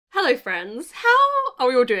Hello friends, how are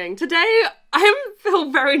we all doing? Today I feel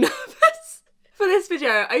very nervous for this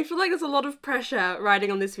video. I feel like there's a lot of pressure riding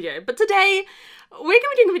on this video, but today we're going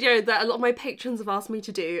to be doing a video that a lot of my patrons have asked me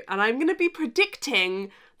to do, and I'm going to be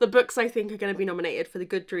predicting the books I think are going to be nominated for the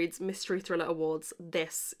Goodreads Mystery Thriller Awards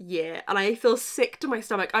this year, and I feel sick to my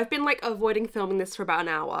stomach. I've been like avoiding filming this for about an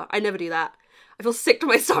hour. I never do that. I feel sick to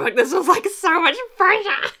my stomach. This feels like so much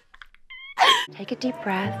pressure. Take a deep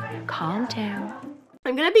breath, calm down.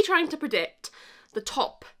 I'm going to be trying to predict the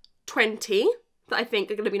top 20 that I think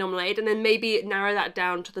are going to be nominated, and then maybe narrow that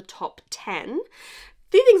down to the top 10.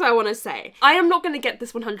 Few things I want to say. I am not going to get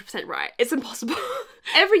this 100% right. It's impossible.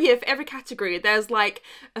 Every year for every category, there's like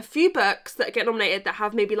a few books that get nominated that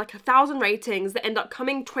have maybe like 1,000 ratings that end up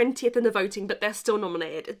coming 20th in the voting, but they're still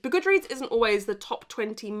nominated. But Goodreads isn't always the top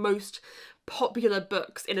 20 most popular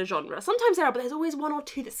books in a genre. Sometimes there are, but there's always one or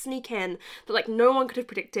two that sneak in that like no one could have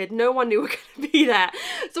predicted, no one knew were going to be there.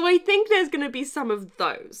 So I think there's going to be some of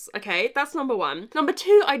those, okay? That's number one. Number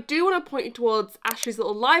two, I do want to point you towards Ashley's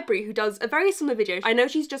Little Library, who does a very similar video. I know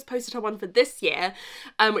she's just posted her one for this year,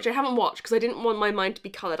 which I haven't watched because I didn't want my mind to be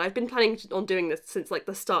coloured. I've been planning on doing this since like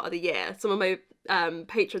the start of the year. Some of my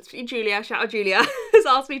patrons, Julia, shout out Julia, has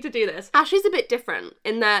asked me to do this. Ashley's a bit different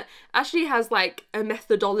in that Ashley has like a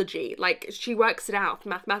methodology, like she works it out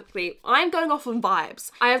mathematically. I'm going off on vibes.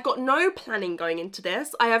 I have got no planning going into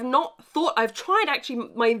this. I have not thought, I've tried actually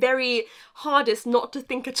my very hardest not to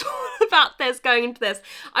think at all about this going into this.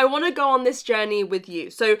 I want to go on this journey with you.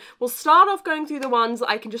 So we'll start off going through the ones that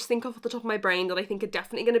I can just think off the top of my brain that I think are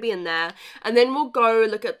definitely going to be in there, and then we'll go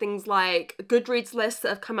look at things like Goodreads lists that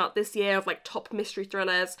have come out this year of like top mystery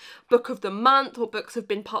thrillers, book of the month, or books have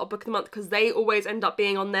been part of book of the month because they always end up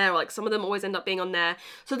being on there, or like some of them always end up being on there.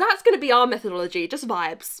 So that's going to be our methodology, just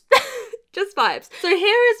vibes. Just vibes. So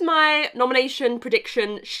here is my nomination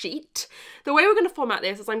prediction sheet. The way we're going to format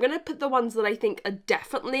this is I'm going to put the ones that I think are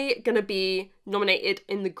definitely going to be nominated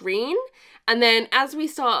in the green, and then as we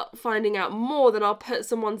start finding out more, then I'll put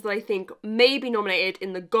some ones that I think may be nominated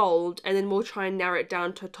in the gold, and then we'll try and narrow it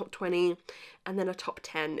down to a top 20 and then a top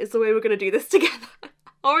 10 is the way we're going to do this together.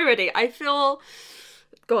 Are we ready? I feel...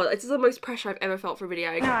 God, this is the most pressure I've ever felt for a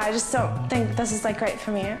video. No, I just don't think this is like great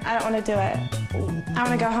for me. I don't want to do it. I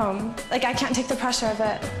want to go home. Like, I can't take the pressure of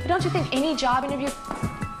it. But don't you think any job interview...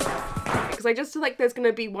 Because I just feel like there's going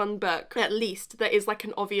to be one book, at least, that is like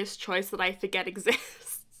an obvious choice that I forget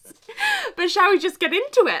exists. But shall we just get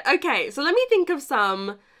into it? Okay, so let me think of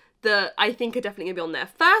some that I think are definitely going to be on there.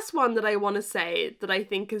 First one that I want to say that I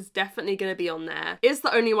think is definitely going to be on there is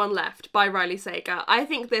The Only One Left by Riley Sager. I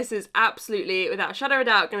think this is absolutely, without a shadow of a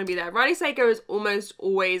doubt, going to be there. Riley Sager is almost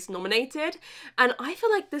always nominated, and I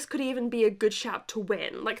feel like this could even be a good shout to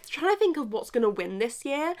win. Like, trying to think of what's going to win this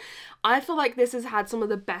year, I feel like this has had some of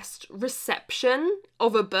the best reception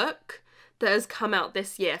of a book that has come out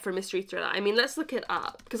this year for a mystery thriller. I mean, let's look it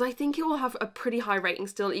up, because I think it will have a pretty high rating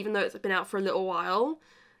still, even though it's been out for a little while.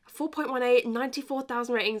 4.18,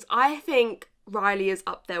 94,000 ratings. I think Riley is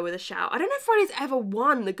up there with a shout. I don't know if Riley's ever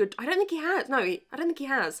won the I don't think he has. No, I don't think he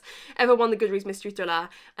has ever won the Goodreads Mystery Thriller.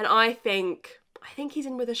 And I think he's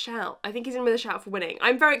in with a shout. I think he's in with a shout for winning.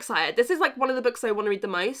 I'm very excited. This is like one of the books I want to read the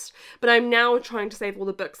most, but I'm now trying to save all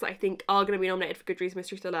the books that I think are going to be nominated for Goodreads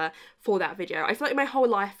Mystery Thriller for that video. I feel like my whole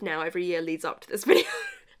life now, every year leads up to this video.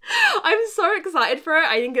 I'm so excited for it.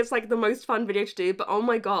 I think it's like the most fun video to do, but oh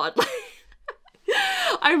my God.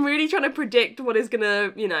 I'm really trying to predict what is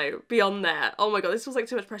gonna, you know, be on there. Oh my God, this feels like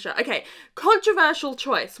too much pressure. Okay, controversial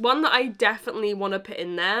choice. One that I definitely want to put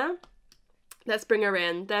in there. Let's bring her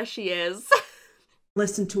in. There she is.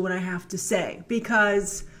 Listen to what I have to say,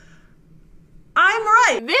 because I'm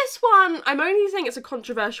right. This one, I'm only saying it's a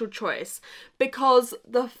controversial choice because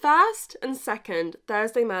the first and second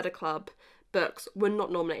Thursday Murder Club books were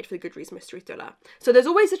not nominated for the Goodreads Mystery Thriller. So there's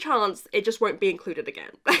always a chance it just won't be included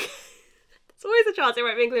again. There's always a chance it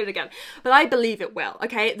won't be included again, but I believe it will,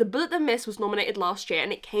 okay? The Bullet That Missed was nominated last year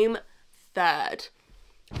and it came third.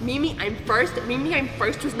 Mimi, I'm first. Mimi, I'm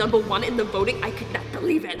first was number one in the voting. I could not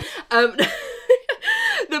believe it. The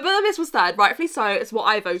Bullet That Missed was third, rightfully so. It's what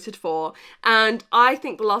I voted for, and I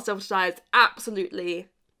think The Last Devil to Die is absolutely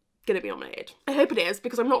gonna be nominated. I hope it is,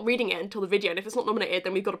 because I'm not reading it until the video, and if it's not nominated,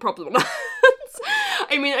 then we've got a problem.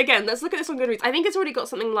 I mean, again, let's look at this on Goodreads. I think it's already got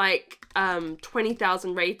something like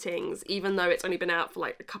 20,000 ratings, even though it's only been out for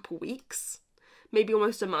like a couple weeks, maybe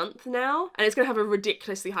almost a month now. And it's going to have a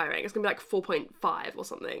ridiculously high rating. It's going to be like 4.5 or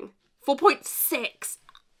something. 4.6.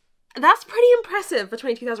 That's pretty impressive for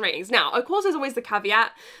 22,000 ratings. Now, of course, there's always the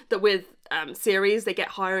caveat that with series, they get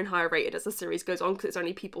higher and higher rated as the series goes on because it's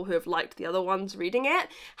only people who have liked the other ones reading it.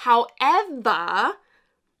 However,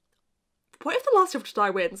 What if The Last Devil to Die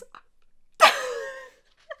wins?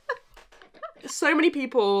 So many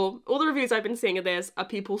people, all the reviews I've been seeing of this are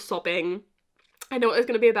people sobbing. I know what it's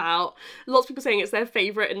going to be about. Lots of people saying it's their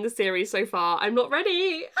favourite in the series so far. I'm not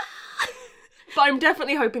ready. But I'm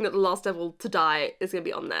definitely hoping that The Last Devil to Die is going to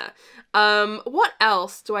be on there. What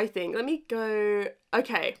else do I think? Let me go...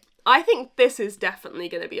 Okay. I think this is definitely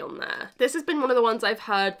going to be on there. This has been one of the ones I've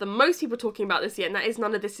heard the most people talking about this year, and that is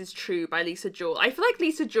None of This Is True by Lisa Jewell. I feel like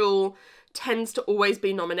Lisa Jewell tends to always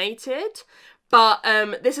be nominated, but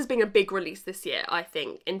this has been a big release this year, I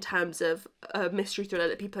think, in terms of a mystery thriller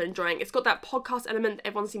that people are enjoying. It's got that podcast element that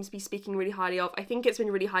everyone seems to be speaking really highly of. I think it's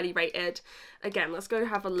been really highly rated. Again, let's go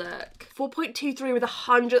have a look. 4.23 with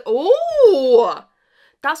 100... Oh!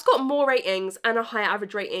 That's got more ratings and a higher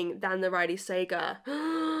average rating than the Riley Sager.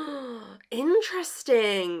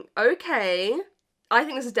 Interesting. Okay. I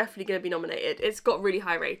think this is definitely going to be nominated. It's got really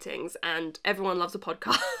high ratings and everyone loves a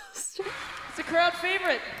podcast. It's a crowd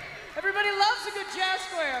favorite. Everybody loves a good jazz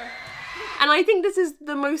square. And I think this is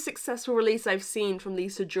the most successful release I've seen from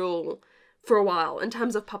Lisa Jewell for a while in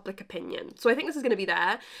terms of public opinion. So I think this is going to be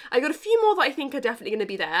there. I got a few more that I think are definitely going to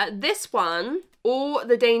be there. This one, All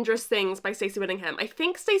the Dangerous Things by Stacey Willingham. I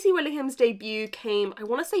think Stacey Willingham's debut came, I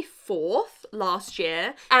want to say 4th last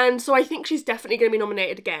year. And so I think she's definitely going to be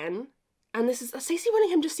nominated again. And this is, Stacey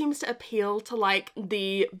Willingham just seems to appeal to like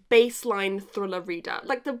the baseline thriller reader.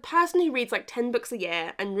 Like the person who reads like 10 books a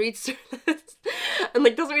year and reads thrillers and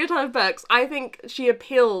like doesn't read a ton of books. I think she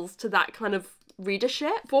appeals to that kind of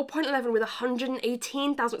readership. 4.11 with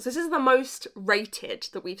 118,000. So this is the most rated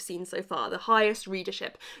that we've seen so far, the highest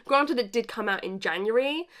readership. Granted, it did come out in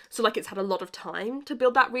January, so like it's had a lot of time to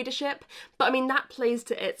build that readership, but I mean that plays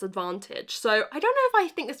to its advantage. So I don't know if I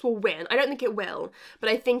think this will win. I don't think it will, but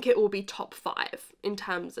I think it will be top 5 in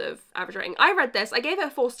terms of average rating. I read this, I gave it a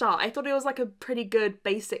 4-star. I thought it was like a pretty good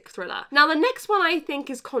basic thriller. Now the next one I think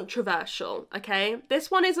is controversial, okay? This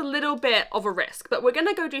one is a little bit of a risk, but we're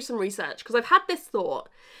gonna go do some research because I've had this thought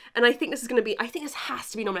and I think this is going to be, I think this has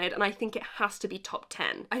to be nominated and I think it has to be top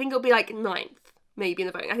 10. I think it'll be like 9th maybe in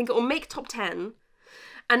the voting. I think it will make top 10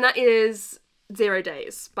 and that is 0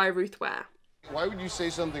 Days by Ruth Ware. Why would you say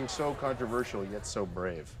something so controversial yet so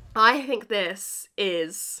brave? I think this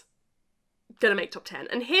is gonna make top 10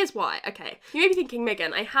 and here's why. Okay, you may be thinking,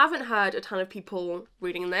 Megan, I haven't heard a ton of people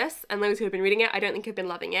reading this and those who have been reading it I don't think have been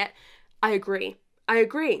loving it. I agree.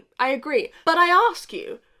 But I ask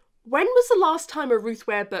you, when was the last time a Ruth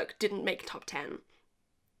Ware book didn't make top 10?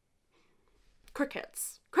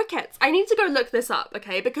 Crickets. I need to go look this up,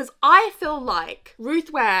 okay? Because I feel like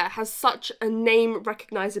Ruth Ware has such a name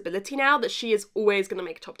recognizability now that she is always going to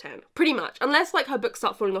make top 10. Pretty much. Unless like her books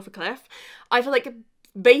start falling off a cliff. I feel like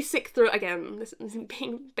basic thriller, again, this isn't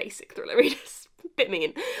being basic thriller readers, a bit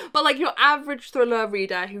mean. But like your average thriller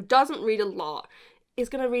reader who doesn't read a lot is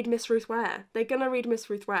going to read Miss Ruth Ware. They're going to read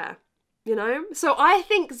Miss Ruth Ware. You know? So I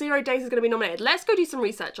think 0 Days is going to be nominated. Let's go do some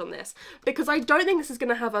research on this because I don't think this is going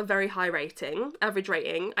to have a very high rating, average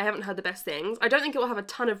rating. I haven't heard the best things. I don't think it will have a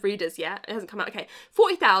ton of readers yet. It hasn't come out. Okay,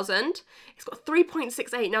 40,000. It's got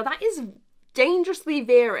 3.68. Now that is dangerously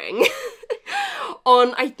veering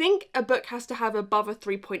on, I think a book has to have above a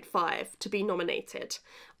 3.5 to be nominated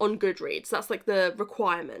on Goodreads. That's like the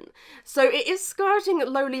requirement. So it is skirting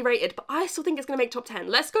lowly rated, but I still think it's going to make top 10.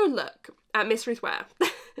 Let's go look at Miss Ruth Ware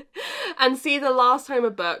and see the last time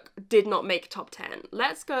a book did not make top 10.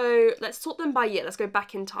 Let's sort them by year. Let's go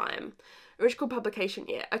back in time. Original publication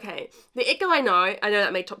year. Okay, The It Girl I Know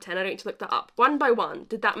that made top 10. I don't need to look that up. One by One,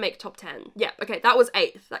 did that make top 10? Yeah, okay, that was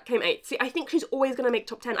 8th. That came 8th. See, I think she's always going to make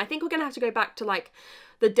top 10. I think we're going to have to go back to like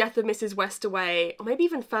The Death of Mrs. Westaway, or maybe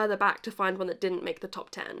even further back to find one that didn't make the top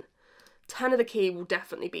 10. Turn of the Key will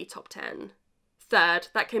definitely be top 10.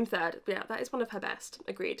 3rd, that came 3rd. Yeah, that is one of her best.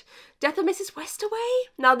 Agreed. Death of Mrs. Westaway?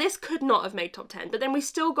 Now this could not have made top 10, but then we've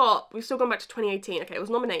still gone back to 2018. Okay, it was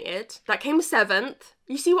nominated. That came 7th.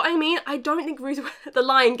 You see what I mean? I don't think The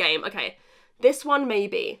Lion Game. Okay, this one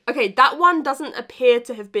maybe. Okay, that one doesn't appear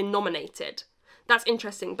to have been nominated. That's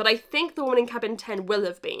interesting, but I think The Woman in Cabin 10 will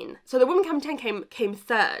have been. So The Woman in Cabin 10 came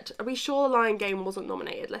 3rd. Are we sure The Lion Game wasn't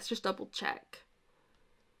nominated? Let's just double check.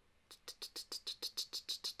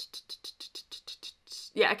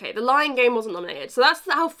 Yeah, okay, The Lion Game wasn't nominated. So that's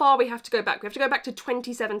how far we have to go back. We have to go back to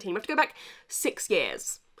 2017. We have to go back 6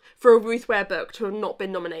 years for a Ruth Ware book to have not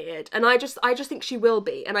been nominated. And I just think she will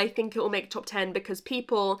be. And I think it will make top 10 because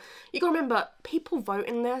people, you gotta remember, people vote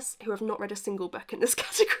in this who have not read a single book in this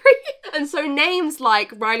category. And so names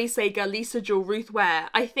like Riley Sager, Lisa Jewell, Ruth Ware,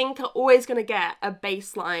 I think are always gonna get a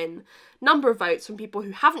baseline number of votes from people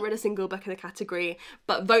who haven't read a single book in the category,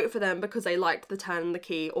 but vote for them because they liked The Turn and the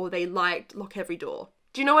Key or they liked Lock Every Door.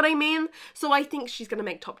 Do you know what I mean? So I think she's gonna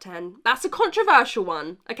make top 10. That's a controversial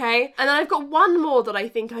one, okay? And then I've got one more that I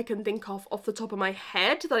think I can think of off the top of my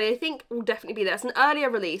head that I think will definitely be there. It's an earlier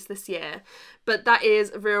release this year, but that is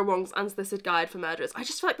Vera Wong's Unsolicited Guide for Murderers. I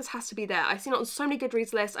just feel like this has to be there. I've seen it on so many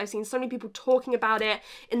Goodreads lists. I've seen so many people talking about it.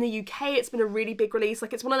 In the UK, it's been a really big release.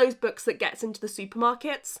 Like, it's one of those books that gets into the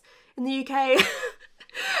supermarkets in the UK.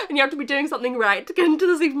 And you have to be doing something right to get into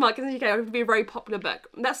the supermarket in the UK. It have to be a very popular book.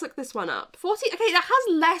 Let's look this one up. 40, okay, that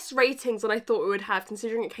has less ratings than I thought it would have,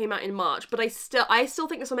 considering it came out in March, but I still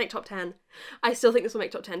think this will make top 10. I still think this will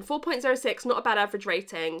make top 10. 4.06, not a bad average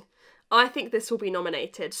rating. I think this will be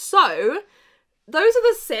nominated. So, those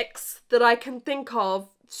are the 6 that I can think of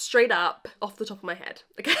straight up off the top of my head,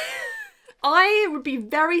 okay? I would be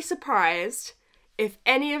very surprised if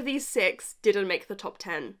any of these 6 didn't make the top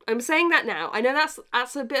 10. I'm saying that now. I know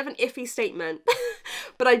that's a bit of an iffy statement,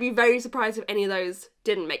 but I'd be very surprised if any of those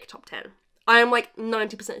didn't make top 10. I am like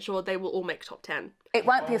 90% sure they will all make top 10. It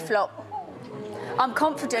won't be a flop. I'm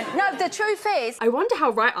confident. No, the truth is... I wonder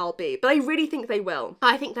how right I'll be, but I really think they will.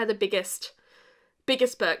 I think they're the biggest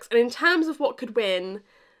books. And in terms of what could win,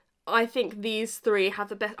 I think these 3 have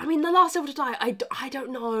the best... I mean, The Last Devil to Die, I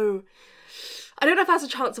don't know. I don't know if that's a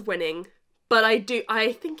chance of winning. But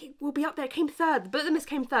I think it will be up there. It came 3rd. The Bullet That Mist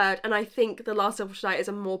came 3rd, and I think The Last Devil to Die is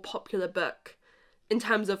a more popular book in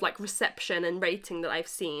terms of like reception and rating that I've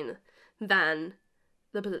seen than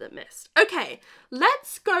The Bullet That Mist. Okay,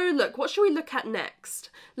 let's go look. What should we look at next?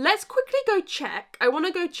 Let's quickly go check. I want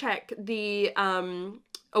to go check the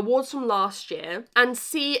awards from last year and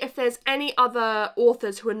see if there's any other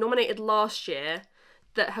authors who were nominated last year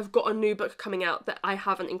that have got a new book coming out that I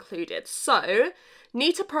haven't included. So,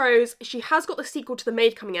 Nita Prose, she has got the sequel to The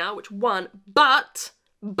Maid coming out, which won, but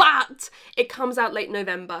it comes out late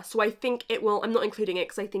November. So I think it will, I'm not including it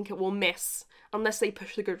because I think it will miss, unless they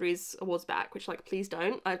push the Goodreads awards back, which, like, please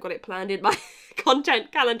don't. I've got it planned in my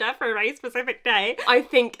content calendar for a very specific day. I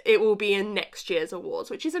think it will be in next year's awards,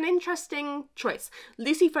 which is an interesting choice.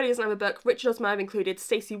 Lucy Foley doesn't have a book, Richard Osman I've included,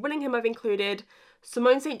 Stacey Willingham I've included,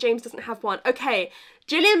 Simone St. James doesn't have one. Okay,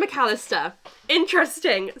 Gillian McAllister.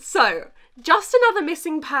 Interesting. So, Just Another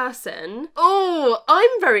Missing Person. Oh,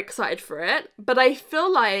 I'm very excited for it, but I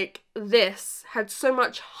feel like this had so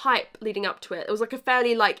much hype leading up to it. It was like a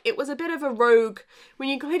fairly, like, it was a bit of a rogue, when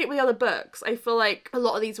you compare it with the other books, I feel like a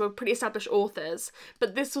lot of these were pretty established authors,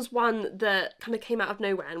 but this was one that kind of came out of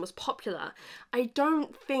nowhere and was popular. I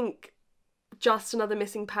don't think Just Another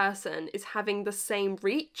Missing Person is having the same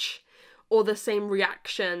reach or the same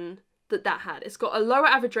reaction that had. It's got a lower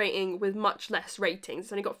average rating with much less ratings.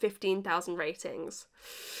 It's only got 15,000 ratings.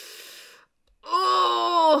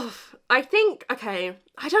 Oh, I think, okay,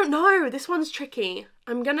 I don't know. This one's tricky.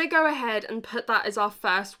 I'm gonna go ahead and put that as our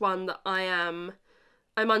first one that I'm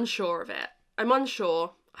unsure of it. I'm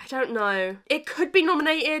unsure. I don't know. It could be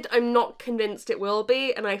nominated. I'm not convinced it will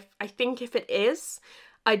be. And I think if it is,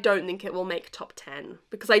 I don't think it will make top 10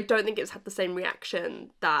 because I don't think it's had the same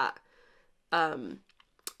reaction that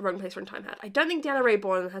Wrong Place, Wrong Time had. I don't think Deanna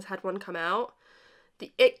Raybourn has had one come out.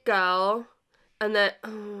 The It Girl, and then...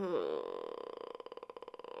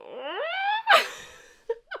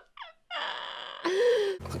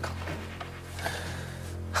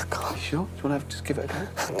 I can't. You sure? Do you want to just give it a go?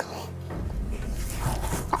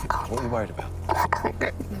 I can't. What are you worried about?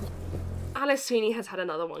 Alice Sweeney has had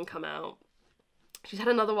another one come out. She's had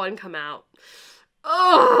another one come out.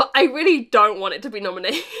 Oh, I really don't want it to be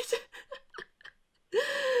nominated.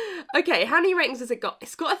 Okay, how many ratings has it got?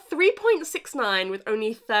 It's got a 3.69 with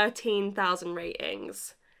only 13,000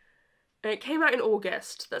 ratings. And it came out in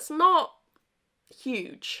August. That's not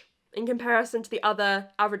huge in comparison to the other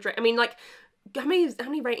average rate. I mean, like, how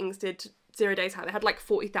many ratings did 0 Days have? It had like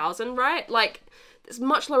 40,000, right? Like, it's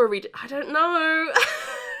much lower read. I don't know.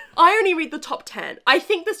 I only read the top 10. I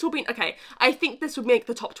think this will be, okay, I think this would make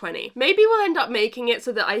the top 20. Maybe we'll end up making it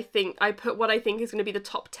so that I put what I think is going to be the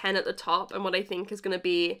top 10 at the top and what I think is going to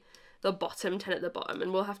be the bottom 10 at the bottom,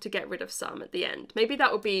 and we'll have to get rid of some at the end. Maybe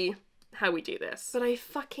that would be how we do this. But I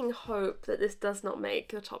fucking hope that this does not make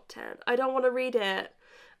the top 10. I don't want to read it.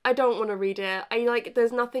 I don't want to read it.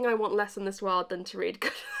 There's nothing I want less in this world than to read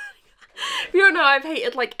good. If you don't know, I've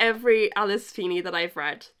hated like every Alice Feeney that I've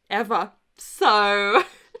read, ever. So...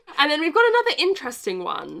 And then we've got another interesting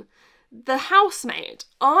one. The Housemaid.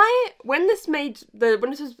 When this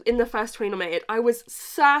was in the first 20 nominated, I was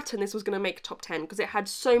certain this was going to make top 10 because it had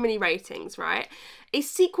so many ratings, right? A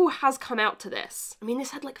sequel has come out to this. I mean,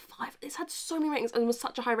 this had like 5, it's had so many ratings and was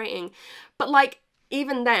such a high rating. But like,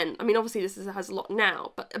 even then, I mean, obviously this has a lot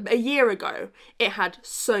now, but a year ago, it had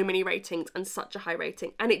so many ratings and such a high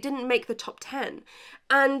rating, and it didn't make the top 10.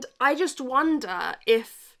 And I just wonder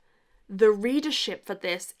if the readership for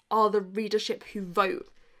this are the readership who vote.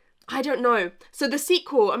 I don't know. So the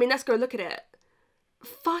sequel, I mean, let's go look at it.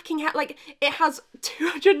 Fucking hell, like, it has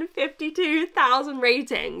 252,000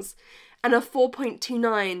 ratings and a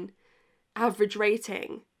 4.29 average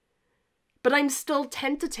rating. But I'm still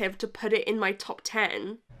tentative to put it in my top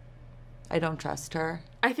 10. I don't trust her.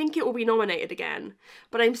 I think it will be nominated again,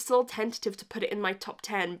 but I'm still tentative to put it in my top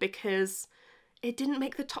 10 because it didn't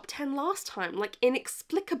make the top 10 last time, like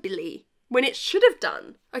inexplicably, when it should have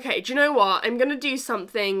done. Okay, do you know what? I'm gonna do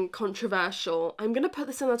something controversial. I'm gonna put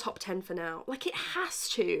this in the top 10 for now. Like, it has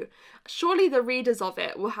to. Surely the readers of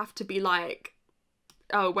it will have to be like,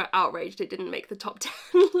 oh, we're outraged it didn't make the top 10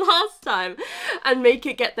 last time and make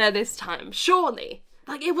it get there this time. Surely.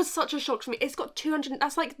 Like, it was such a shock for me. It's got 200,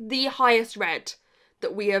 that's like the highest read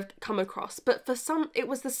that we have come across. But for some, it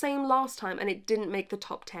was the same last time and it didn't make the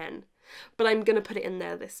top 10. But I'm going to put it in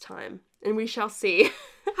there this time and we shall see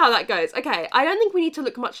how that goes. Okay, I don't think we need to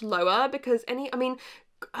look much lower because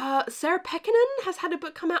Sarah Pekkanen has had a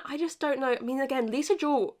book come out. I just don't know. I mean, again, Lisa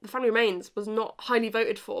Jewell, The Family Remains, was not highly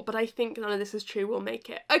voted for, but I think none of this is true. We'll make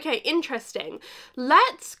it. Okay, interesting.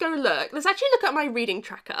 Let's go look. Let's actually look at my reading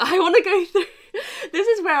tracker. I want to go through. This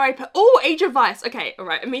is where I put, oh, Age of Vice. Okay, all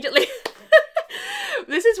right, immediately.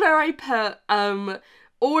 This is where I put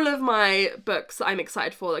all of my books that I'm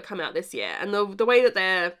excited for that come out this year. And the way that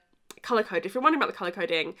they're colour coded, if you're wondering about the colour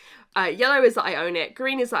coding, yellow is that I own it,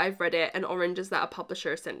 green is that I've read it, and orange is that a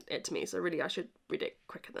publisher sent it to me. So really I should read it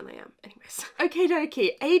quicker than I am. Anyways. Okie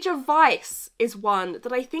dokie. Age of Vice is one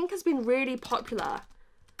that I think has been really popular.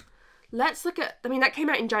 Let's look at, I mean, that came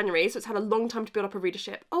out in January, so it's had a long time to build up a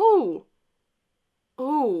readership. Oh,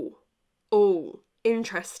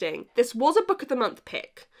 interesting. This was a Book of the Month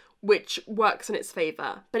pick, which works in its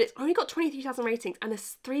favour, but it's only got 23,000 ratings and a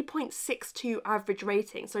 3.62 average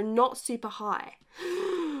rating, so not super high.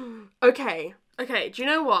 Okay, do you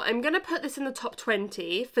know what? I'm going to put this in the top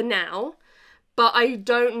 20 for now, but I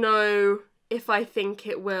don't know if I think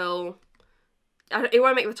it will. It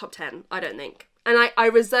won't make the top 10, I don't think. And I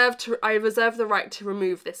reserve the right to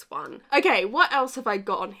remove this one. Okay, what else have I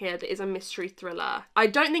got on here that is a mystery thriller? I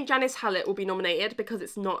don't think Janice Hallett will be nominated because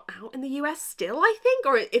it's not out in the US still, I think.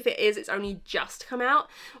 Or if it is, it's only just come out.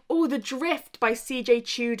 Oh, The Drift by CJ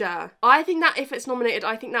Tudor. I think that if it's nominated,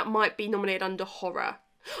 I think that might be nominated under horror.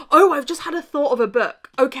 Oh, I've just had a thought of a book.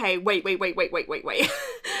 Okay, wait.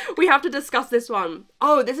 We have to discuss this one.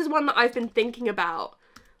 Oh, this is one that I've been thinking about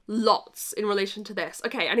lots in relation to this.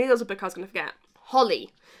 Okay, I knew there was a book I was going to forget. Holly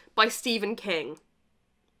by Stephen King.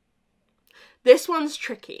 This one's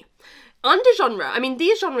tricky. Under genre, I mean,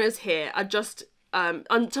 these genres here are just,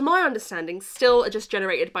 to my understanding, still are just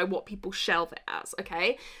generated by what people shelve it as,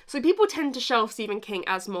 okay? So people tend to shelve Stephen King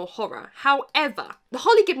as more horror. However, the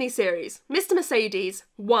Holly Gibney series, Mr. Mercedes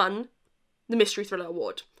won the Mystery Thriller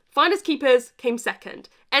Award. Finders Keepers came second.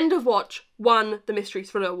 End of Watch won the Mystery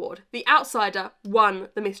Thriller Award. The Outsider won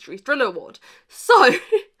the Mystery Thriller Award. So,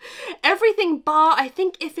 everything bar, I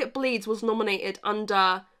think If It Bleeds was nominated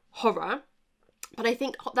under horror, but I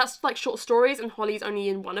think that's like short stories and Holly's only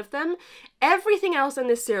in one of them. Everything else in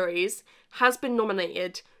this series has been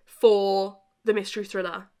nominated for the Mystery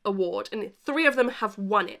Thriller Award, and 3 of them have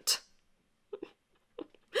won it.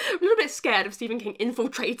 I'm a little bit scared of Stephen King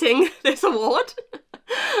infiltrating this award.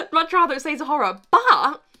 I'd much rather it stays a horror,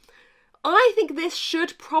 but I think this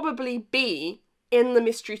should probably be in the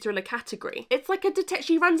mystery thriller category. It's like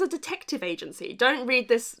she runs a detective agency. Don't read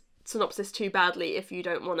this synopsis too badly if you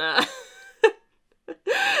don't want to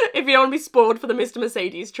if you don't want to be spoiled for the Mr.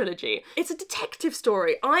 Mercedes trilogy. It's a detective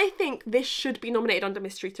story. I think this should be nominated under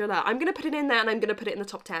mystery thriller. I'm going to put it in there and I'm going to put it in the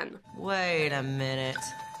top 10. Wait a minute.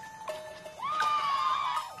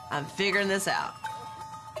 I'm figuring this out.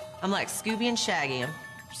 I'm like Scooby and Shaggy. I'm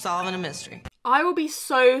solving a mystery. I will be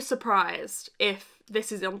so surprised if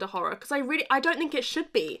this is under horror, because I don't think it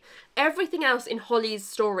should be. Everything else in Holly's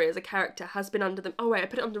story as a character has been under them. Oh wait, I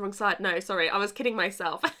put it on the wrong side. No, sorry, I was kidding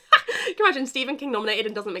myself. Can you imagine Stephen King nominated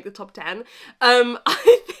and doesn't make the top 10? I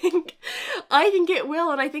think it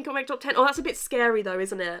will, and I think it'll make top 10. Oh, that's a bit scary though,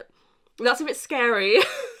 isn't it? That's a bit scary.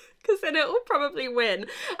 Because then it will probably win.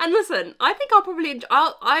 And listen, I think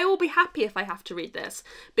I will be happy if I have to read this,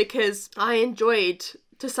 because I enjoyed,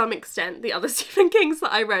 to some extent, the other Stephen Kings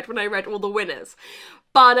that I read when I read all the winners.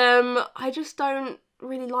 But I just don't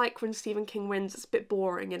really like when Stephen King wins. It's a bit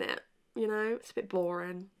boring, innit? You know? It's a bit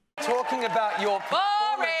boring. Talking about your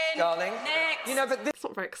performance, darling. Next. You know, but this It's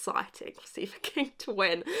not very exciting for Stephen King to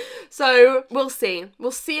win. So we'll see. We'll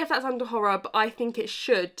see if that's under horror, but I think it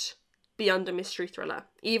should be under mystery thriller.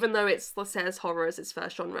 Even though it says horror as its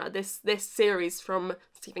first genre, this series from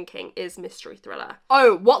Stephen King is mystery thriller.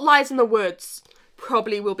 Oh, What Lies in the Woods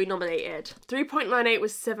probably will be nominated. 3.98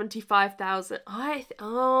 was 75,000.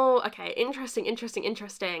 Oh, okay. Interesting.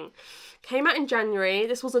 Came out in January.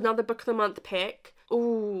 This was another Book of the Month pick.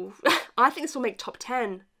 Ooh, I think this will make top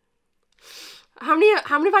 10. How many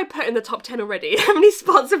have I put in the top 10 already? How many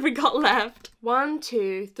spots have we got left? 1,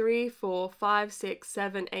 2, 3, 4, 5, 6,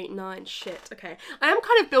 7, 8, 9. Shit, okay. I am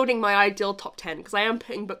kind of building my ideal top 10 because I am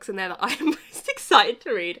putting books in there that I am most excited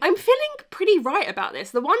to read. I'm feeling pretty right about this.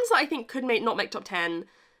 The ones that I think could not make top 10,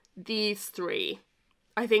 these three,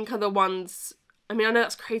 I think are the ones... I mean, I know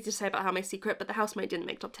that's crazy to say about How My Secret, but The Housemaid didn't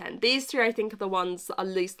make top 10. These three, I think, are the ones that are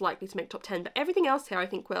least likely to make top 10, but everything else here I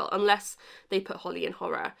think will, unless they put Holly in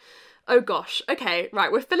horror. Oh gosh, okay,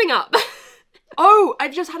 right, we're filling up. Oh,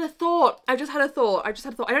 I've just had a thought. I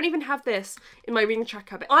don't even have this in my reading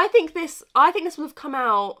tracker, but I think this will have come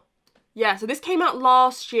out, yeah, so this came out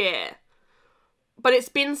last year, but it's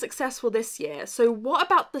been successful this year. So what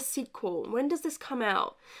about the sequel? When does this come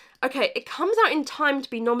out? Okay, it comes out in time to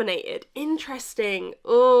be nominated. Interesting.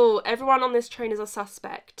 Oh, everyone on this train is a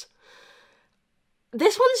suspect.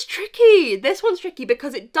 This one's tricky.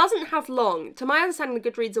 Because it doesn't have long. To my understanding,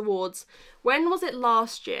 the Goodreads Awards, when was it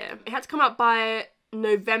last year? It had to come out by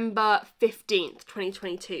November 15th,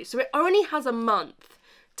 2022. So it only has a month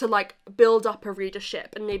to like build up a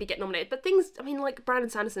readership and maybe get nominated. But things, I mean, like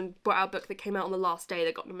Brandon Sanderson brought out a book that came out on the last day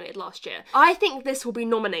that got nominated last year. I think this will be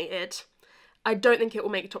nominated. I don't think it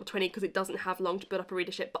will make top 20 because it doesn't have long to build up a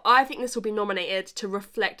readership, but I think this will be nominated to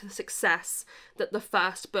reflect the success that the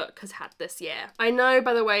first book has had this year. I know,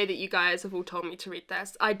 by the way, that you guys have all told me to read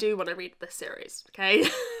this. I do want to read this series, okay?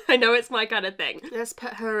 I know it's my kind of thing. Let's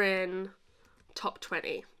put her in top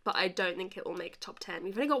 20, but I don't think it will make top 10.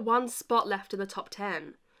 We've only got one spot left in the top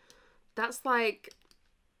 10. That's, like,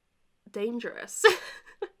 dangerous.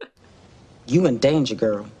 You in danger,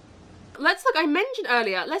 girl. Let's look, I mentioned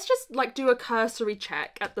earlier, let's just like do a cursory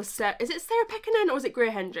check at the set. Is it Sarah Pekkanen or is it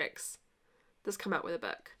Greer Hendricks that's come out with a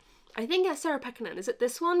book? I think it's Sarah Pekkanen. Is it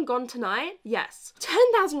this one, Gone Tonight? Yes.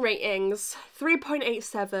 10,000 ratings,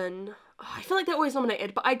 3.87. Oh, I feel like they're always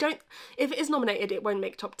nominated, but I don't, if it is nominated, it won't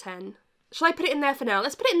make top 10. Shall I put it in there for now?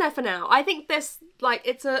 Let's put it in there for now. I think this, like,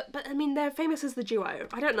 it's a, but I mean, they're famous as the duo.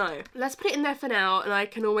 I don't know. Let's put it in there for now, and I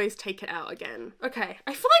can always take it out again. Okay,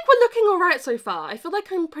 I feel like we're looking all right so far. I feel like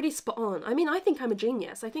I'm pretty spot on. I mean, I think I'm a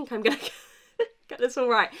genius. I think I'm gonna get this all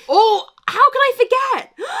right. Oh, how can I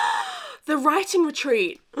forget? The Writing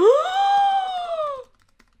Retreat.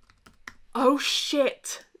 Oh,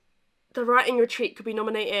 shit. The Writing Retreat could be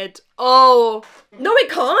nominated. Oh, no, it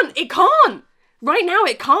can't. It can't. Right now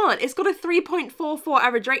it can't. It's got a 3.44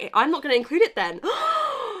 average rating. I'm not going to include it then.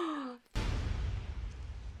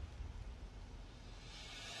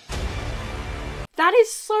 That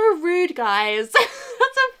is so rude, guys. That's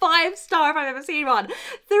a 5-star if I've ever seen one.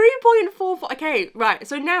 3.44. Okay, right.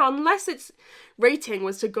 So now, unless its rating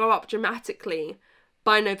was to go up dramatically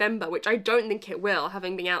by November, which I don't think it will,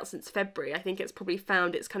 having been out since February, I think it's probably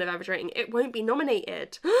found its kind of average rating, it won't be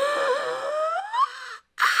nominated.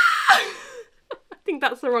 I think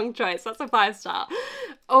that's the wrong choice. That's a 5-star.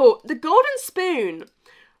 Oh, The Golden Spoon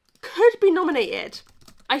could be nominated.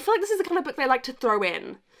 I feel like this is the kind of book they like to throw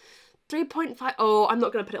in. 3.5. Oh, I'm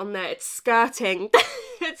not going to put it on there. It's skirting.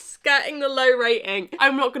 It's skirting the low rating.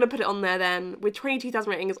 I'm not going to put it on there then. With 22,000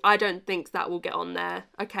 ratings, I don't think that will get on there.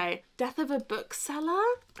 Okay. Death of a Bookseller?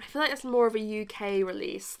 I feel like that's more of a UK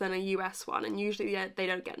release than a US one, and usually they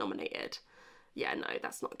don't get nominated. Yeah, no,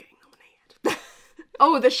 that's not getting nominated.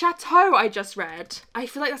 Oh, The Chateau I just read. I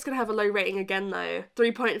feel like that's going to have a low rating again though.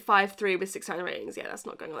 3.53 with 600 ratings. Yeah, that's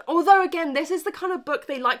not going on. Although again, this is the kind of book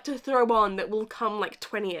they like to throw on that will come like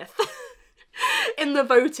 20th in the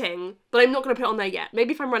voting. But I'm not going to put it on there yet.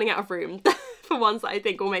 Maybe if I'm running out of room for ones that I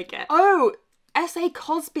think will make it. Oh, S.A.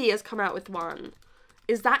 Cosby has come out with one.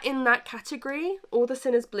 Is that in that category? All the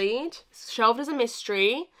Sinners Bleed? Shelved as a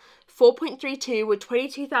mystery. 4.32 with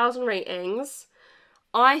 22,000 ratings.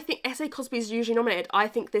 I think S.A. Cosby is usually nominated. I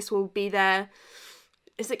think this will be there.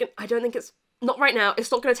 Is it gonna, I don't think it's, not right now.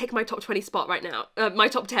 It's not going to take my top 20 spot right now. My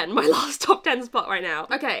top 10, my last top 10 spot right now.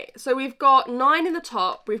 Okay, so we've got 9 in the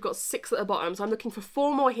top. We've got 6 at the bottom. So I'm looking for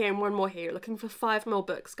 4 more here and 1 more here. Looking for 5 more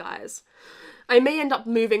books, guys. I may end up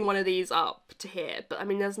moving one of these up to here, but I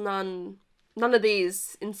mean, there's none of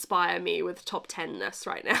these inspire me with top 10-ness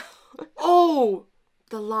right now. Oh,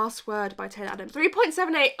 The Last Word by Taylor Adams.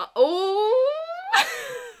 3.78. Oh.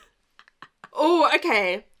 Oh,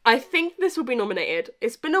 okay. I think this will be nominated.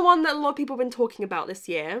 It's been a one that a lot of people have been talking about this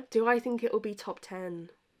year. Do I think it will be top 10?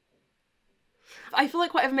 I feel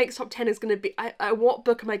like whatever makes top 10 is going to be... what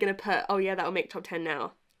book am I going to put? Oh yeah, that'll make top 10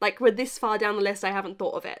 now. Like, we're this far down the list, I haven't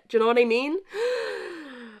thought of it. Do you know what I mean?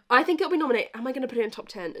 I think it'll be nominated. Am I going to put it in top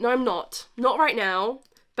 10? No, I'm not. Not right now.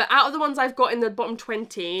 But out of the ones I've got in the bottom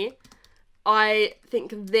 20, I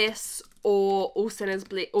think this or All the Sinners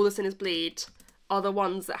Bleed are the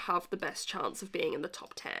ones that have the best chance of being in the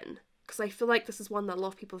top 10. Because I feel like this is one that a lot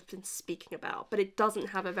of people have been speaking about, but it doesn't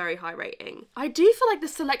have a very high rating. I do feel like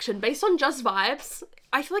this selection, based on just vibes,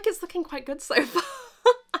 I feel like it's looking quite good so far.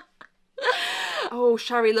 Oh,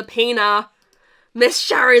 Shari Lapina. Miss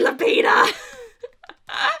Shari Lapina.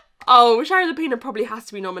 Oh, Shari Lapina probably has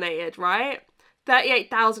to be nominated, right?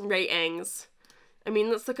 38,000 ratings. I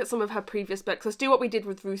mean, let's look at some of her previous books. Let's do what we did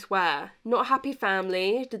with Ruth Ware. Not a Happy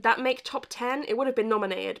Family. Did that make top 10? It would have been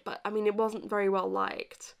nominated, but I mean, it wasn't very well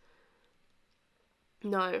liked.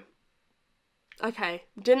 No. Okay,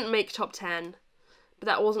 didn't make top 10, but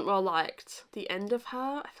that wasn't well liked. The End of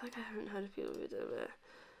Her? I feel like I haven't heard of people who did it.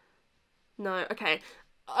 No, okay.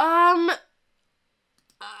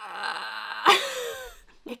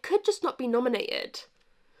 It could just not be nominated,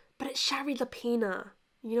 but it's Shari Lapina.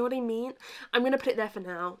 You know what I mean? I'm gonna put it there for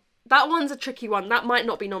now. That one's a tricky one. That might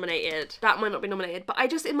not be nominated. But I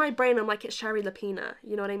just, in my brain, I'm like, it's Shari Lapina.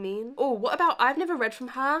 You know what I mean? Oh, what about, I've never read from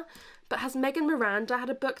her, but has Megan Miranda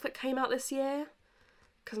had a book that came out this year?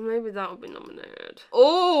 Because maybe that would be nominated.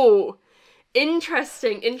 Oh,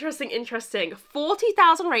 interesting.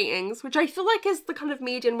 40,000 ratings, which I feel like is the kind of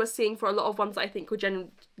median we're seeing for a lot of ones that I think would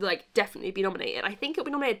definitely be nominated. I think it'll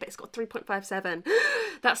be nominated, but it's got 3.57.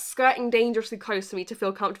 That's skirting dangerously close for me to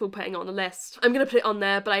feel comfortable putting it on the list. I'm gonna put it on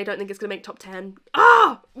there, but I don't think it's gonna make top 10.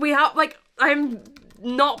 I'm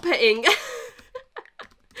not putting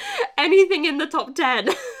anything in the top 10.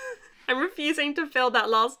 I'm refusing to fill that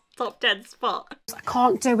last top 10 spot. I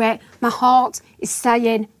can't do it. My heart is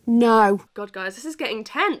saying no. God, guys, this is getting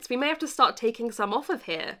tense. We may have to start taking some off of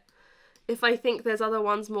here if I think there's other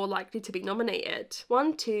ones more likely to be nominated.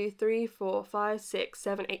 1, 2, 3, 4, 5, 6,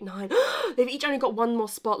 7, 8, 9. They've each only got one more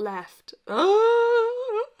spot left.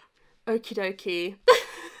 Okie dokie.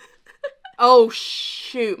 Oh,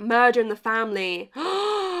 shoot. Murder in the Family.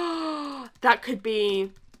 That could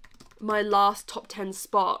be my last top 10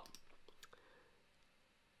 spot.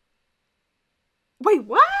 Wait,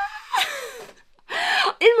 what?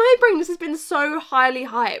 In my brain, this has been so highly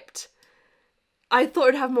hyped. I thought it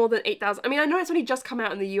would have more than 8,000. I mean, I know it's only just come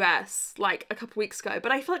out in the US, like, a couple weeks ago,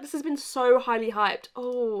 but I feel like this has been so highly hyped.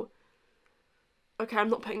 Oh. Okay, I'm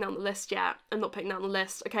not putting that on the list yet.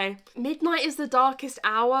 Okay. Midnight is the Darkest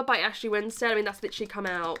Hour by Ashley Winstead. I mean, that's literally come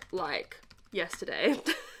out, like, yesterday.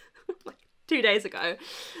 Like, 2 days ago.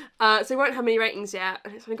 So we won't have many ratings yet,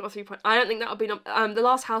 and it's only got a 3 point. I don't think that'll be The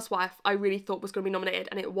Last Housewife I really thought was going to be nominated,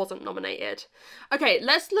 and it wasn't nominated. Okay,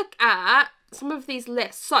 let's look at some of these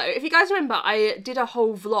lists. So if you guys remember, I did a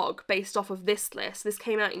whole vlog based off of this list. This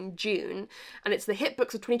came out in June, and it's the hit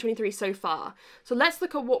books of 2023 so far. So let's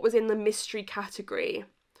look at what was in the mystery category.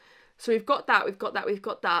 So we've got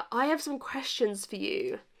that. I have some questions for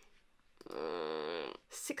you.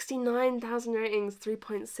 69,000 ratings,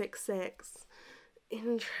 3.66.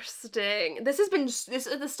 Interesting. This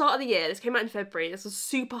at the start of the year. This came out in February. This was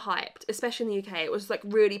super hyped, especially in the UK. It was like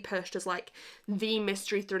really pushed as like the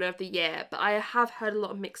mystery thriller of the year. But I have heard a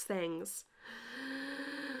lot of mixed things.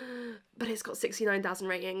 But it's got 69,000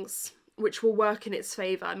 ratings, which will work in its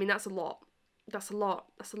favour. I mean, that's a lot. That's a lot.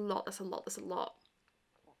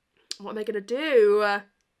 What am I gonna do?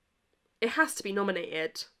 It has to be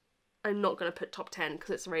nominated. I'm not going to put top 10 because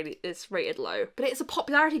it's rated low. But it's a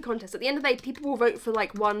popularity contest. At the end of the day, people will vote for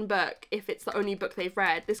like one book if it's the only book they've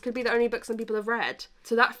read. This could be the only book some people have read.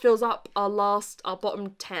 So that fills up our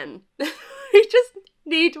bottom 10. We just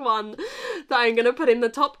need one that I'm going to put in the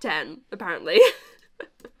top 10, apparently.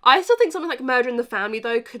 I still think something like Murder in the Family,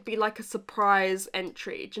 though, could be like a surprise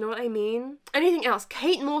entry. Do you know what I mean? Anything else?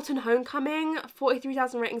 Kate Morton Homecoming,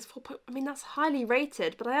 43,000 ratings. I mean, that's highly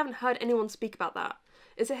rated, but I haven't heard anyone speak about that.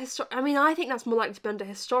 Is it I mean, I think that's more likely to be under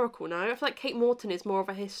historical, no? I feel like Kate Morton is more of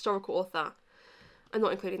a historical author. I'm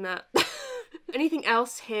not including that. Anything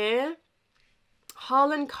else here?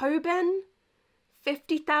 Harlan Coben?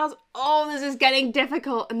 50,000. Oh, this is getting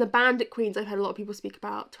difficult. And the Bandit Queens, I've heard a lot of people speak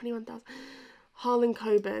about. 21,000. Harlan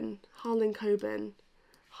Coben.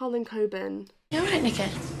 You alright, Nikki?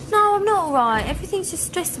 No, I'm not alright. Everything's just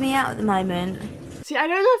stressing me out at the moment. See, I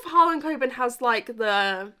don't know if Harlan Coben has like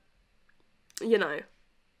the, you know,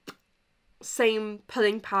 same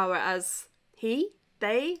pulling power as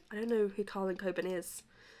they. I don't know who Harlan Coben is.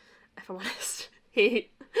 if I'm honest.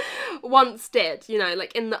 He once did, you know,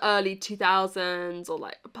 like in the early 2000s or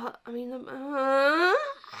like, but I mean,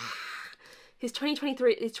 his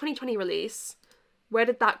 2020 release, where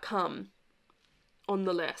did that come on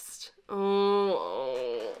the list?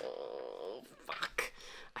 Oh, fuck.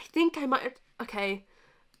 I think I might have, okay.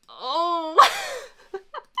 Oh, I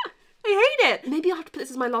hate it. Maybe I'll have to put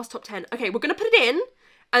this as my last top 10. Okay, we're going to put it in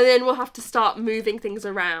and then we'll have to start moving things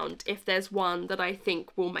around if there's one that I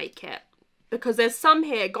think will make it. Because there's some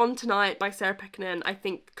here, Gone Tonight by Sarah Pekkanen, I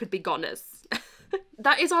think could be goners.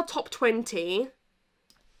 That is our top 20.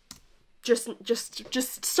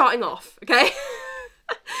 Just starting off, okay?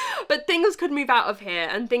 But things could move out of here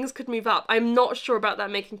and things could move up. I'm not sure about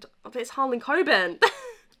that making... Oh, it's Harlan Coben.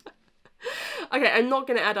 Okay, I'm not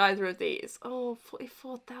going to add either of these. Oh,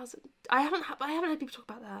 44,000. I haven't had people talk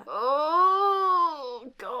about that.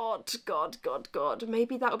 Oh, God.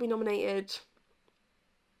 Maybe that'll be nominated.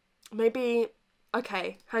 Maybe,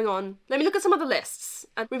 okay, hang on. Let me look at some other lists.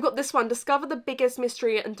 And we've got this one, Discover the Biggest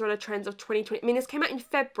Mystery and Thriller Trends of 2020. I mean, this came out in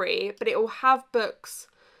February, but it will have books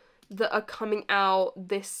that are coming out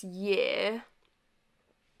this year.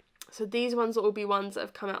 So these ones will be ones that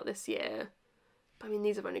have come out this year. I mean,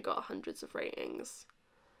 these have only got hundreds of ratings.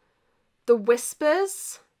 The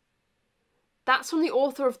Whispers. That's from the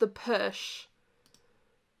author of The Push.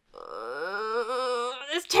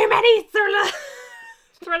 There's too many thriller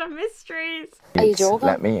mysteries. Are you joking?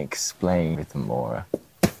 Let me explain with more.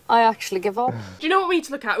 I actually give up. Do you know what we need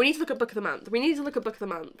to look at? We need to look at Book of the Month. We need to look at Book of the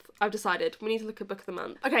Month. I've decided. We need to look at Book of the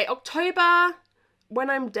Month. Okay, October,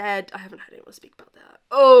 When I'm Dead. I haven't heard anyone speak about that.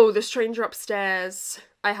 Oh, The Stranger Upstairs.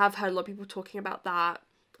 I have heard a lot of people talking about that.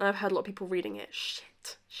 And I've heard a lot of people reading it. Shit.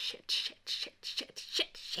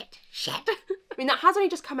 I mean, that has only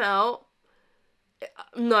just come out.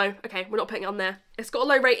 No, okay, we're not putting it on there. It's got a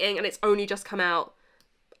low rating and it's only just come out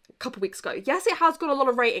a couple weeks ago. Yes, it has got a lot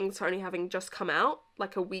of ratings for only having just come out,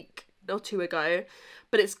 like a week or two ago.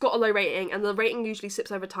 But it's got a low rating and the rating usually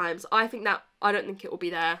slips over time. So I don't think it will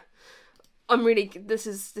be there. This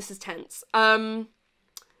is tense.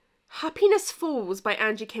 Happiness Falls by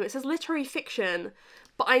Angie Kim. It says literary fiction,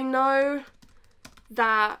 but I know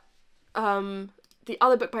that the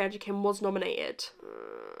other book by Angie Kim was nominated.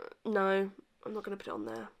 No, I'm not going to put it on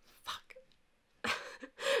there. Fuck.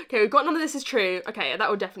 Okay, we've got None of This Is True. Okay, that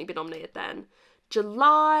will definitely be nominated then.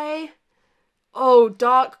 July. Oh,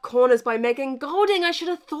 Dark Corners by Megan Golding. I should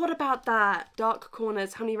have thought about that. Dark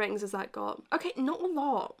Corners. How many ratings has that got? Okay, not a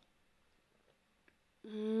lot.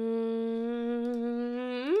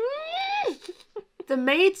 The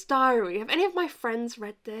Maid's Diary. Have any of my friends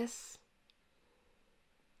read this?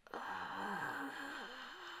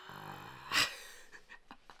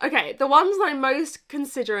 Okay, the ones that I'm most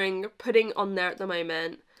considering putting on there at the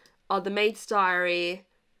moment are The Maid's Diary,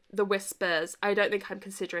 The Whispers. I don't think I'm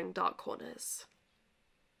considering Dark Corners.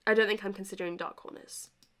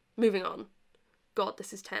 Moving on. God,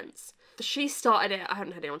 this is tense. She started it. I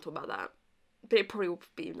haven't heard anyone talk about that. But it probably will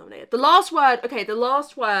be nominated. The Last Word. Okay, The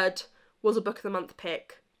Last Word was a Book of the Month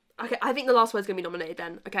pick. Okay, I think The Last Word's going to be nominated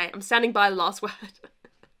then. Okay, I'm standing by The Last Word.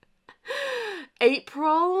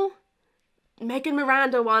 April. Megan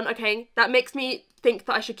Miranda one. Okay, that makes me think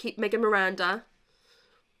that I should keep Megan Miranda.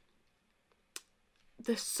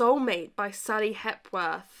 The Soulmate by Sally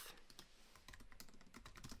Hepworth.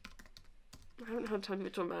 I haven't had time to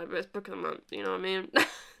talk about it, but it's Book of the Month, you know what I mean?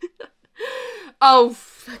 Oh,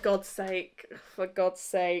 for God's sake.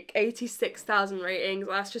 86,000 ratings.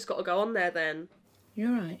 That's just got to go on there then.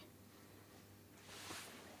 You're right.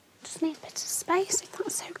 Just need a bit of space, if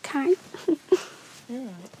that's okay. You're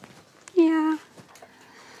right. Yeah.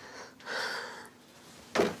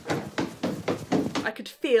 I could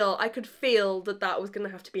feel that was going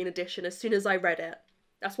to have to be an addition as soon as I read it.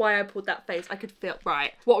 That's why I pulled that face. I could feel,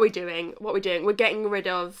 right, what are we doing? We're getting rid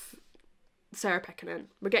of Sarah Pekkanen.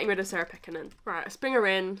 Right, let's bring her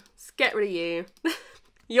in. Let's get rid of you.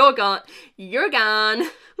 You're gone.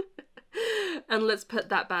 And let's put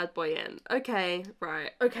that bad boy in. Okay,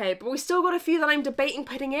 right. Okay, but we still got a few that I'm debating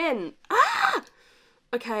putting in. Ah!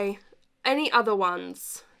 Okay, any other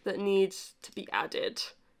ones that need to be added?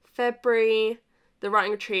 February, The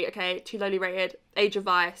Writing Retreat, okay, too lowly rated. Age of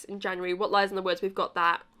Vice in January. What Lies in the Woods, we've got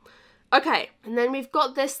that. Okay, and then we've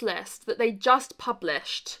got this list that they just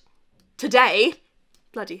published today.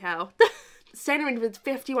 Bloody hell. Staying with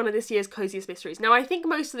 51 of this year's coziest mysteries. Now, I think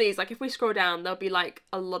most of these, like if we scroll down, there'll be like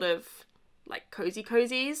a lot of like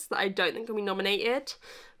cozies that I don't think will be nominated.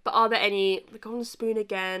 But are there any? The Golden Spoon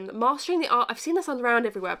again. Mastering the Art. I've seen this around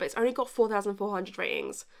everywhere, but it's only got 4,400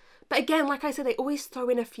 ratings. But again, like I said, they always throw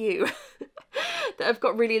in a few that have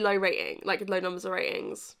got really low rating, like low numbers of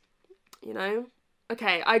ratings. you know?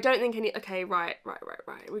 Okay, I don't think any... Okay, right.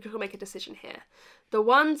 We've got to make a decision here. The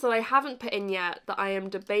ones that I haven't put in yet that I am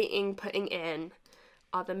debating putting in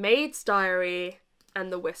are The Maid's Diary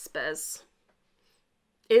and The Whispers.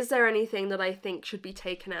 Is there anything that I think should be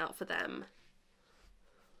taken out for them?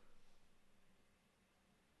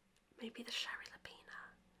 Maybe the Sherry Lapina.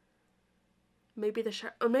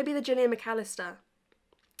 Maybe the Gillian McAllister.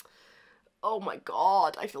 Oh my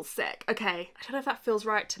god, I feel sick. Okay, I don't know if that feels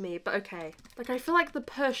right to me, but okay. Like, I feel like The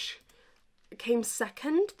Push came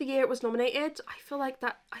second the year it was nominated. I feel like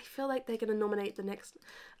they're gonna nominate the next...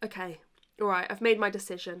 Okay, alright, I've made my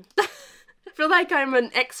decision. I feel like I'm an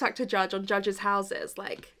X Factor judge on Judges' Houses.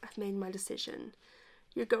 Like, I've made my decision.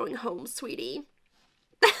 You're going home, sweetie.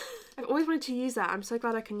 I've always wanted to use that. I'm so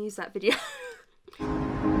glad I can use that video.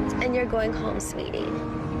 And you're going home, sweetie.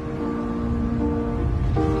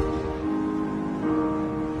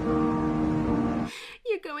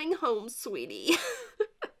 You're going home, sweetie.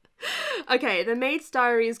 Okay, The Maid's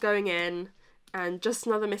Diary is going in, and Just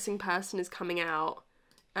Another Missing Person is coming out,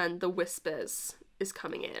 and The Whispers is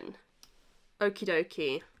coming in. Okie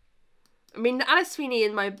dokie. I mean, Alice Sweeney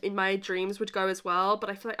in my dreams would go as well, but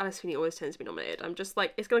I feel like Alice Sweeney always tends to be nominated. I'm just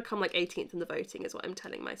like, it's gonna come like 18th in the voting is what I'm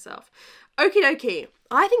telling myself. Okie dokie.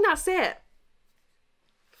 I think that's it.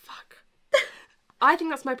 Fuck. I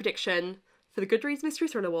think that's my prediction for the Goodreads Mystery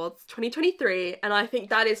Thriller Awards 2023, and I think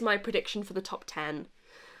that is my prediction for the top 10.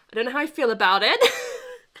 I don't know how I feel about it.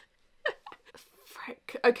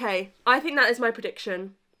 Frick. Okay, I think that is my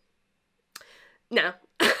prediction. Now,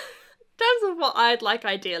 in terms of what I'd like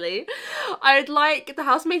ideally, I'd like The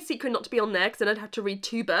Housemaid's Secret not to be on there because then I'd have to read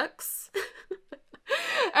 2 books.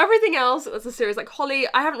 Everything else was a series like Holly.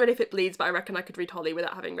 I haven't read If It Bleeds, but I reckon I could read Holly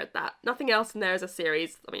without having read that. Nothing else in there is a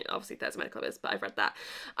series. I mean, obviously there's Medical List, but I've read that.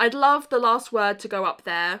 I'd love The Last Word to go up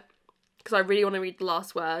there because I really want to read The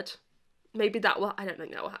Last Word. Maybe that will... I don't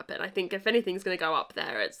think that will happen. I think if anything's going to go up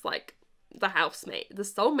there, it's like The Housemate, The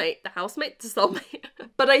Soulmate, The Housemate, The Soulmate.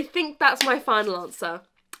 But I think that's my final answer.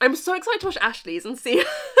 I'm so excited to watch Ashley's and see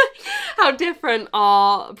how different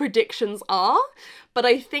our predictions are. But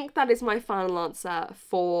I think that is my final answer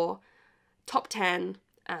for top 10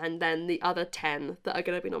 and then the other 10 that are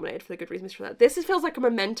going to be nominated for the Goodreads Mystery Thriller. This feels like a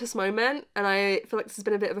momentous moment, and I feel like this has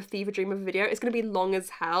been a bit of a fever dream of a video. It's going to be long as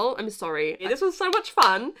hell. I'm sorry. This was so much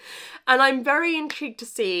fun, and I'm very intrigued to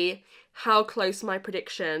see how close my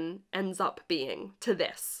prediction ends up being to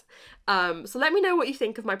this. So let me know what you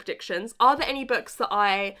think of my predictions. Are there any books that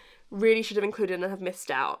I really should have included and have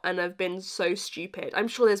missed out and have been so stupid? I'm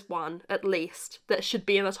sure there's one, at least, that should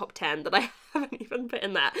be in the top 10 that I haven't even put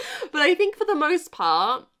in there. But I think for the most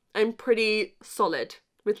part, I'm pretty solid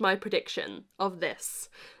with my prediction of this.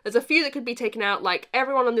 There's a few that could be taken out, like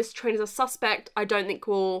everyone on this train is a suspect. I don't think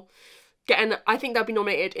will get in. I think they'll be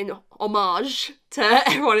nominated in homage to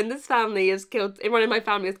everyone in this family has killed, everyone in my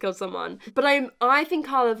family has killed someone. But I think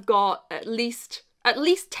I'll have got at least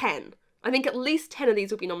 10. I think at least 10 of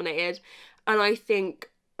these will be nominated, and I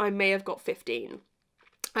think I may have got 15.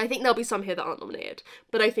 I think there'll be some here that aren't nominated,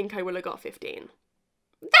 but I think I will have got 15.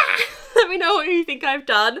 Let me know what you think I've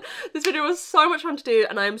done. This video was so much fun to do,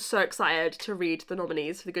 and I'm so excited to read the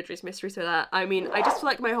nominees for the Goodreads Mystery Thriller. I mean, I just feel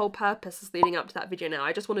like my whole purpose is leading up to that video now.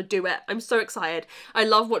 I just want to do it. I'm so excited. I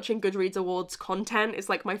love watching Goodreads Awards content. It's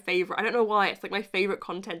like my favourite. I don't know why. It's like my favourite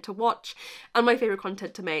content to watch and my favourite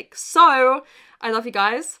content to make. So, I love you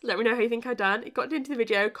guys. Let me know how you think I've done. If you got into the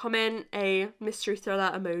video, comment a mystery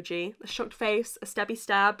thriller emoji, a shocked face, a stabby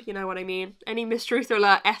stab, you know what I mean. Any mystery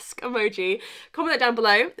thriller-esque emoji. Comment that down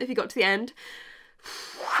below if you got to the end.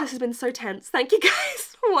 This has been so tense. Thank you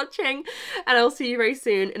guys for watching, and I'll see you very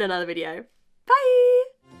soon in another video. Bye!